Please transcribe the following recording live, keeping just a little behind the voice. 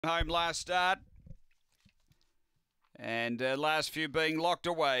Home last start. And last few being locked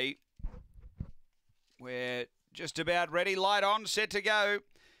away. We're just about ready. Light on, set to go.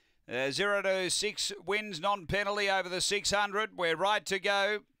 0 to 6 wins non-penalty over the 600. We're right to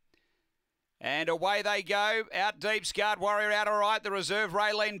go. And away they go. Out deep, Scarred Warrior out all right. The reserve,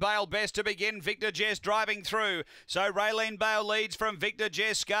 Raylene Bale, best to begin. Victor Jess driving through. So Raylene Bale leads from Victor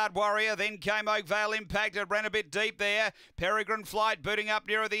Jess, Scarred Warrior. Then came Oakvale Impact. It ran a bit deep there. Peregrine Flight booting up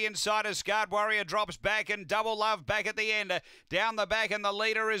nearer the inside as Scarred Warrior drops back and Double Love back at the end. Down the back and the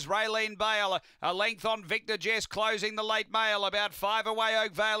leader is Raylene Bale. A length on Victor Jess closing the late mail. About 5 away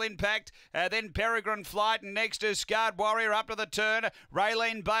Oakvale Impact. Then Peregrine Flight and next is Scarred Warrior up to the turn.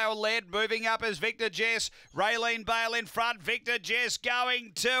 Raylene Bale led, moving up as Victor Jess. Raylene Bale in front. Victor Jess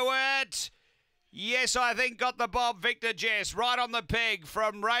going to it. Yes, I think got the bob, Victor Jess. Right on the peg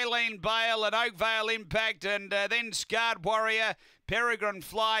from Raylene Bale and Oakvale Impact and then Scarred Warrior, Peregrine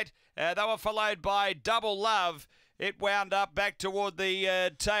Flight. They were followed by Double Love. It wound up back toward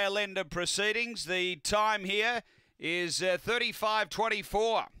the tail end of proceedings. The time here is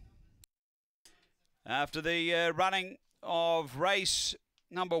 35:24. After the running of race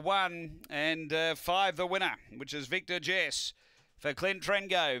number 1 and 5 the winner, which is Victor Jess for Clint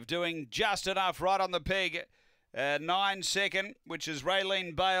Trengove, doing just enough right on the peg. 9 second, which is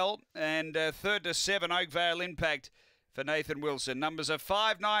Raylene Bale, and 3rd to 7 Oakvale Impact for Nathan Wilson. Numbers are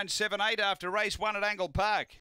 5, 9, 7, 8 after race 1 at Angle Park.